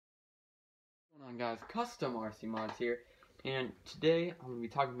Hi guys, Custom RC Mods here, and today I'm going to be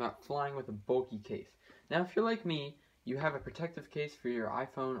talking about flying with a bulky case. Now if you're like me, you have a protective case for your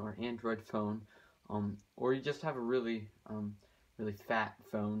iPhone or Android phone, or you just have a really fat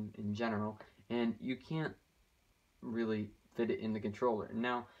phone in general, and you can't really fit it in the controller.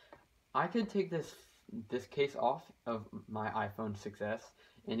 Now, I could take this case off of my iPhone 6s,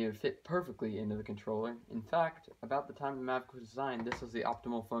 and it would fit perfectly into the controller. In fact, about the time the Mavic was designed, this was the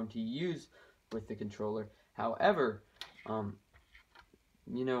optimal phone to use with the controller. However,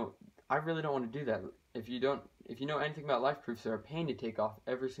 you know, I really don't want to do that. If you know anything about life-proofs, they're a pain to take off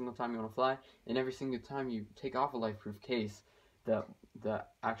every single time you want to fly, and every single time you take off a life-proof case, the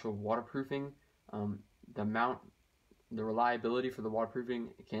actual waterproofing, the reliability for the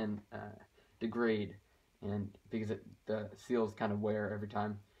waterproofing can degrade, and because the seals kind of wear every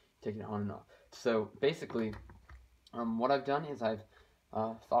time you take it on and off. So basically, what I've done is I've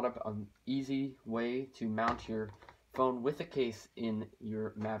thought of an easy way to mount your phone with a case in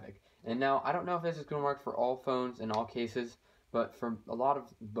your Mavic. And now, I don't know if this is going to work for all phones and all cases, but for a lot of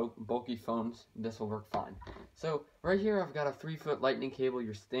bulky phones, this will work fine. So, right here I've got a 3-foot lightning cable,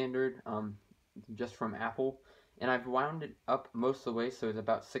 your standard, just from Apple. And I've wound it up most of the way, so it's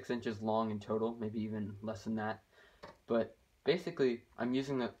about 6 inches long in total, maybe even less than that. But basically, I'm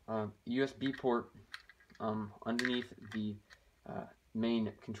using the USB port underneath the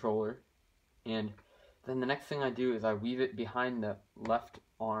main controller, and then the next thing I do is I weave it behind the left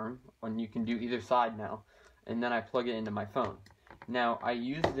arm, and you can do either side now, and then I plug it into my phone. Now I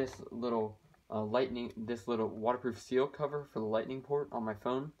use this little waterproof seal cover for the lightning port on my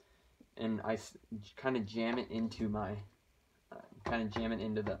phone, and I kind of jam it into the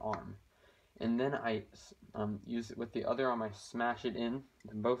arm, and then I use it with the other arm. I smash it in,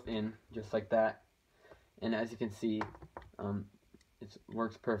 both in, just like that, and as you can see, it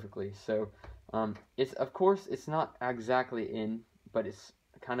works perfectly. So of course it's not exactly in, but it's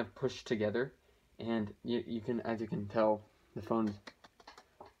kind of pushed together, and you can, as you can tell, the phone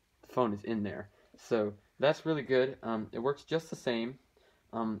is in there. So that's really good. It works just the same.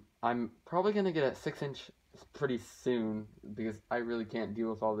 I'm probably gonna get a 6-inch pretty soon because I really can't deal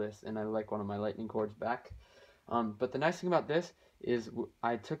with all this, and I like one of my lightning cords back. But the nice thing about this is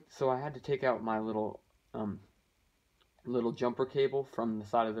I had to take out my little jumper cable from the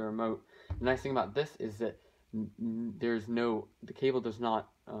side of the remote. The nice thing about this is that the cable does not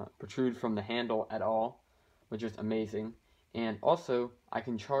protrude from the handle at all, which is amazing. And also, I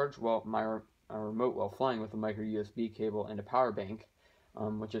can charge my remote while flying with a micro USB cable and a power bank,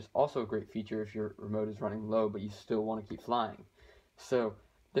 which is also a great feature if your remote is running low but you still want to keep flying. So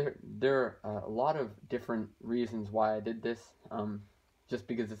there are a lot of different reasons why I did this, just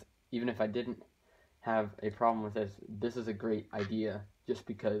because even if I didn't have a problem with this is a great idea, just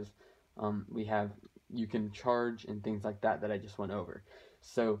because you can charge and things like that I just went over.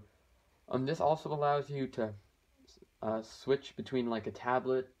 So this also allows you to switch between like a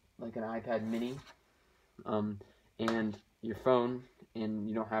tablet, like an iPad mini, and your phone, and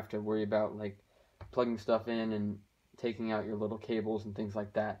you don't have to worry about like plugging stuff in and taking out your little cables and things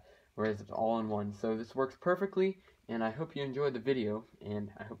like that, whereas it's all in one. So this works perfectly, and I hope you enjoyed the video,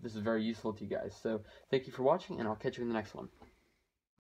 and I hope this is very useful to you guys. So thank you for watching, and I'll catch you in the next one.